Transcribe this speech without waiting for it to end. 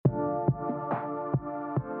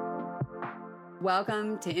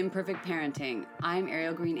Welcome to Imperfect Parenting. I'm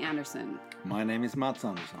Ariel Green Anderson. My name is Mats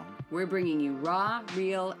Andersson. We're bringing you raw,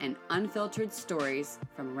 real, and unfiltered stories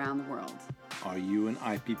from around the world. Are you an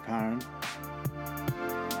IP parent?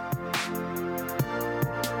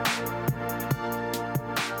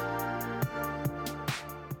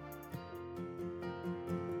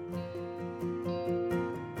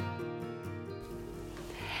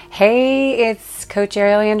 Hey, it's Coach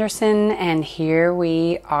Ariel Anderson, and here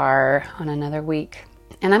we are on another week.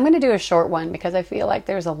 And I'm going to do a short one because I feel like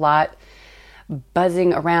there's a lot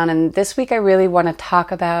buzzing around. And this week I really want to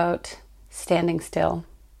talk about standing still.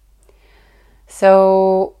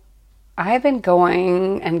 So I've been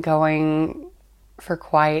going for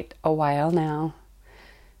quite a while now.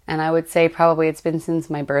 And I would say probably it's been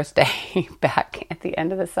since my birthday back at the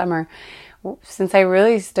end of the summer, since I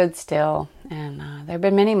really stood still. And there have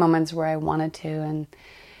been many moments where I wanted to. And,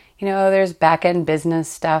 you know, there's back-end business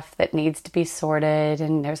stuff that needs to be sorted.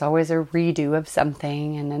 And there's always a redo of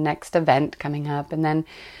something and a next event coming up. And then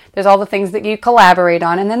there's all the things that you collaborate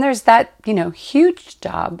on. And then there's that, huge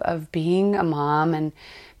job of being a mom and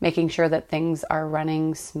making sure that things are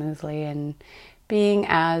running smoothly and being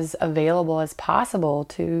as available as possible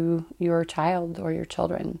to your child or your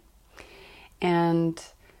children. And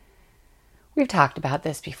we've talked about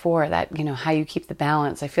this before, that, how you keep the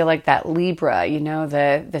balance. I feel like that Libra,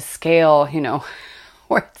 the scale,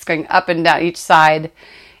 where it's going up and down, each side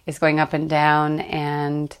is going up and down.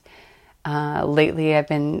 And lately I've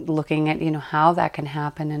been looking at, how that can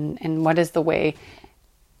happen and what is the way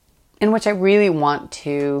in which I really want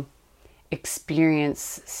to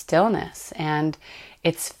experience stillness. And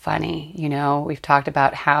it's funny, we've talked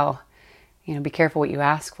about how, be careful what you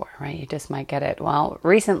ask for, right? You just might get it. Well,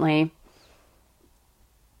 recently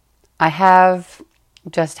I have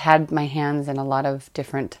just had my hands in a lot of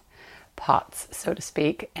different pots, so to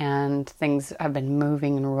speak, and things have been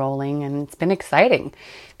moving and rolling, and it's been exciting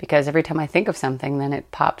because every time I think of something, then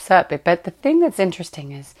it pops up. But the thing that's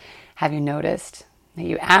interesting is, have you noticed that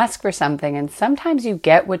you ask for something and sometimes you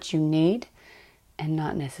get what you need and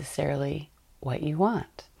not necessarily what you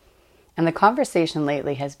want? And the conversation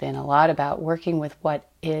lately has been a lot about working with what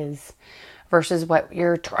is versus what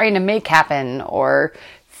you're trying to make happen or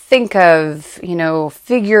think of,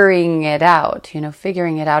 figuring it out.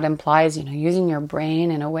 Figuring it out implies, using your brain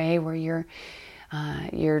in a way where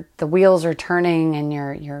the wheels are turning and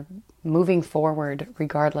you're moving forward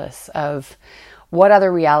regardless of what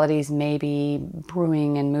other realities may be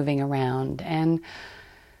brewing and moving around. And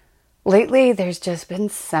lately, there's just been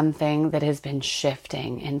something that has been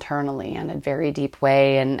shifting internally in a very deep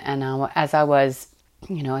way. And as I was,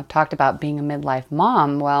 I've talked about being a midlife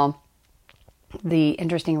mom. Well, the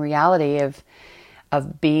interesting reality of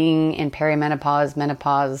being in perimenopause,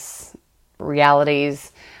 menopause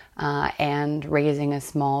realities, and raising a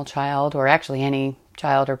small child, or actually any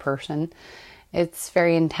child or person, it's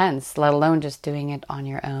very intense, let alone just doing it on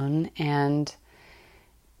your own. And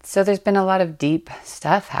so there's been a lot of deep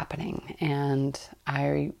stuff happening, and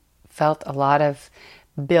I felt a lot of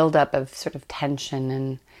buildup of sort of tension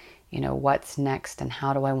and, what's next and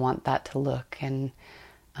how do I want that to look, and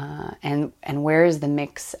where is the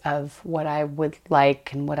mix of what I would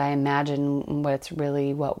like and what I imagine and what's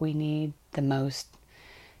really what we need the most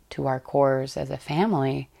to our cores as a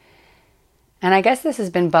family. And I guess this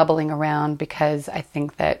has been bubbling around because I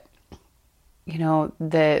think that,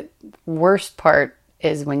 the worst part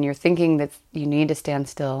is when you're thinking that you need to stand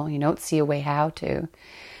still, you don't see a way how to.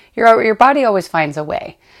 Your body always finds a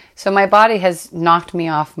way. So my body has knocked me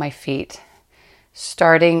off my feet,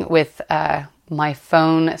 starting with my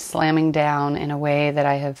phone slamming down in a way that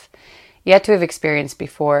I have yet to have experienced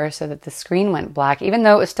before, so that the screen went black, even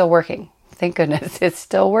though it was still working. Thank goodness it's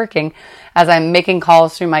still working as I'm making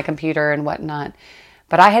calls through my computer and whatnot.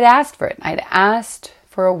 But I had asked for it. I'd asked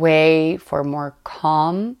for a way for more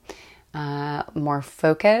calm, more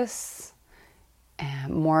focus,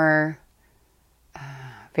 more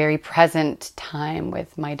very present time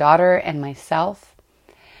with my daughter and myself.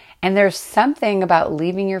 And there's something about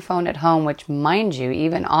leaving your phone at home, which, mind you,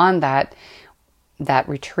 even on that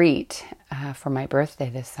retreat for my birthday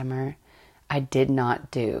this summer, I did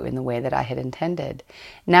not do in the way that I had intended.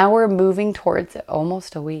 Now we're moving towards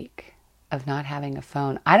almost a week of not having a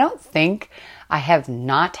phone. I don't think I have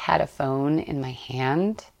not had a phone in my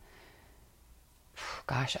hand.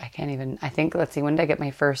 Gosh, I think, let's see, when did I get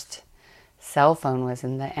my first cell phone? Was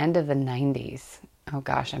in the end of the 90s. Oh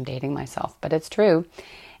gosh, I'm dating myself, but it's true.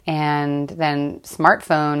 And then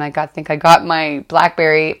smartphone, I got my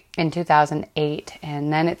BlackBerry in 2008,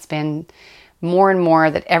 and then it's been more and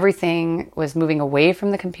more that everything was moving away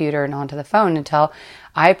from the computer and onto the phone until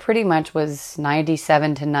I pretty much was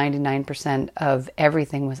 97 to 99% of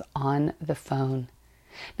everything was on the phone.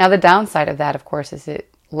 Now, the downside of that, of course, is it,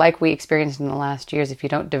 like we experienced in the last years, if you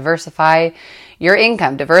don't diversify your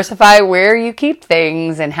income, diversify where you keep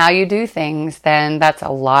things and how you do things, then that's a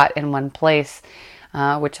lot in one place,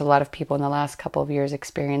 which a lot of people in the last couple of years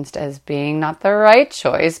experienced as being not the right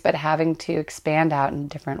choice, but having to expand out in a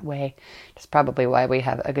different way. That's probably why we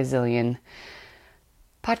have a gazillion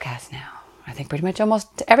podcasts now. I think pretty much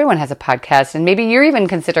almost everyone has a podcast, and maybe you're even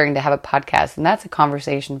considering to have a podcast, and that's a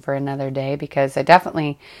conversation for another day, because I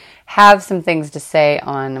definitely have some things to say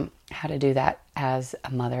on how to do that as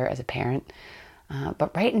a mother, as a parent.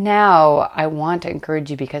 But right now, I want to encourage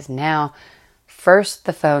you, because now, first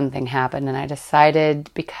the phone thing happened, and I decided,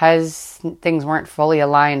 because things weren't fully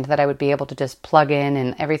aligned, that I would be able to just plug in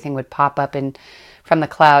and everything would pop up in from the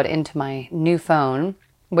cloud into my new phone,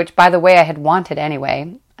 which, by the way, I had wanted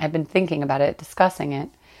anyway. I've been thinking about it, discussing it.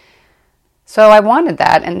 So I wanted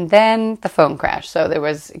that, and then the phone crashed. So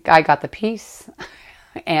I got the piece,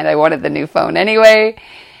 and I wanted the new phone anyway,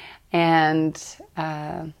 and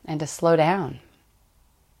to slow down.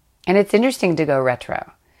 And it's interesting to go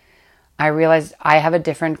retro. I realized I have a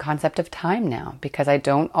different concept of time now, because I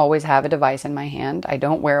don't always have a device in my hand. I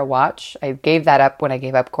don't wear a watch. I gave that up when I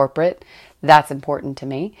gave up corporate. That's important to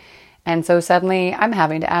me. And so suddenly I'm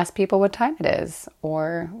having to ask people what time it is,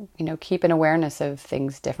 or, keep an awareness of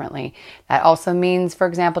things differently. That also means, for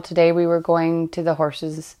example, today we were going to the horse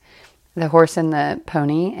and the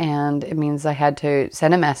pony, and it means I had to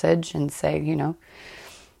send a message and say,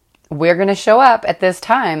 we're going to show up at this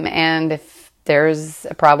time. And if there's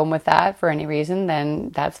a problem with that for any reason, then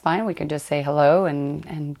that's fine. We can just say hello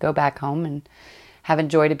and go back home and have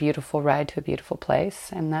enjoyed a beautiful ride to a beautiful place,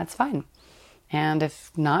 and that's fine. And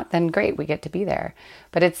if not, then great, we get to be there.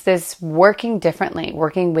 But it's this working differently,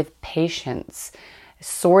 working with patience,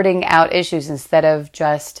 sorting out issues instead of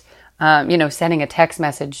just, sending a text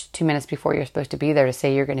message 2 minutes before you're supposed to be there to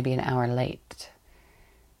say you're going to be an hour late.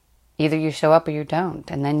 Either you show up or you don't.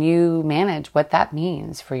 And then you manage what that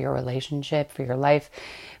means for your relationship, for your life,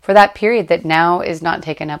 for that period that now is not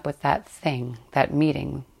taken up with that thing, that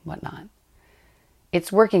meeting, whatnot. It's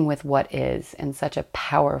working with what is in such a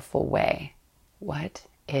powerful way. What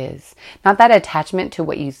is. Not that attachment to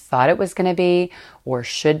what you thought it was going to be, or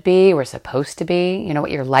should be, or supposed to be. What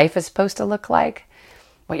your life is supposed to look like.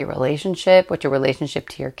 What your relationship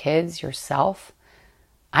to your kids, yourself.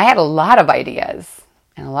 I had a lot of ideas,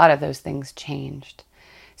 and a lot of those things changed.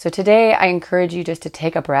 So today I encourage you just to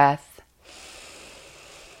take a breath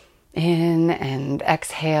in and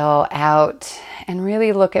exhale out, and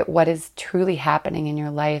really look at what is truly happening in your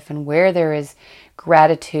life, and where there is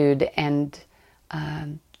gratitude and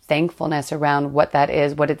thankfulness around what that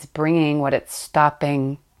is, what it's bringing, what it's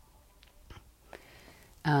stopping.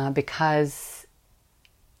 Because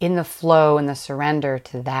in the flow and the surrender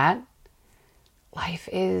to that, life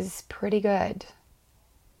is pretty good.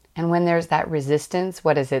 And when there's that resistance,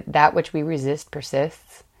 what is it? That which we resist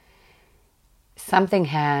persists. Something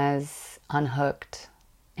has unhooked.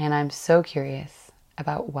 And I'm so curious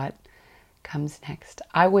about what comes next.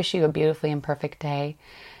 I wish you a beautifully imperfect day,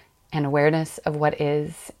 and awareness of what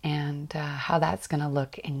is, and how that's going to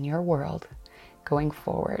look in your world going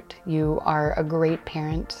forward. You are a great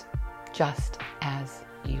parent, just as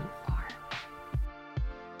you are.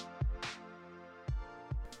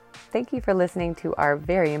 Thank you for listening to our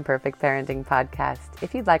Very Imperfect Parenting podcast.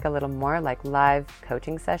 If you'd like a little more like live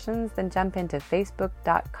coaching sessions, then jump into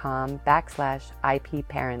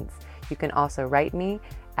facebook.com/IPParents. You can also write me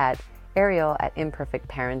at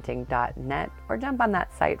Ariel@imperfectparenting.net, or jump on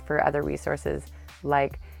that site for other resources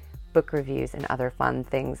like book reviews and other fun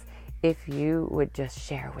things. If you would just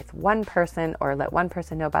share with one person or let one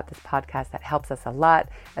person know about this podcast, that helps us a lot.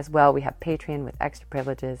 As well, we have Patreon with extra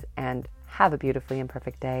privileges, and have a beautifully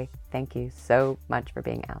imperfect day. Thank you so much for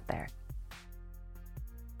being out there.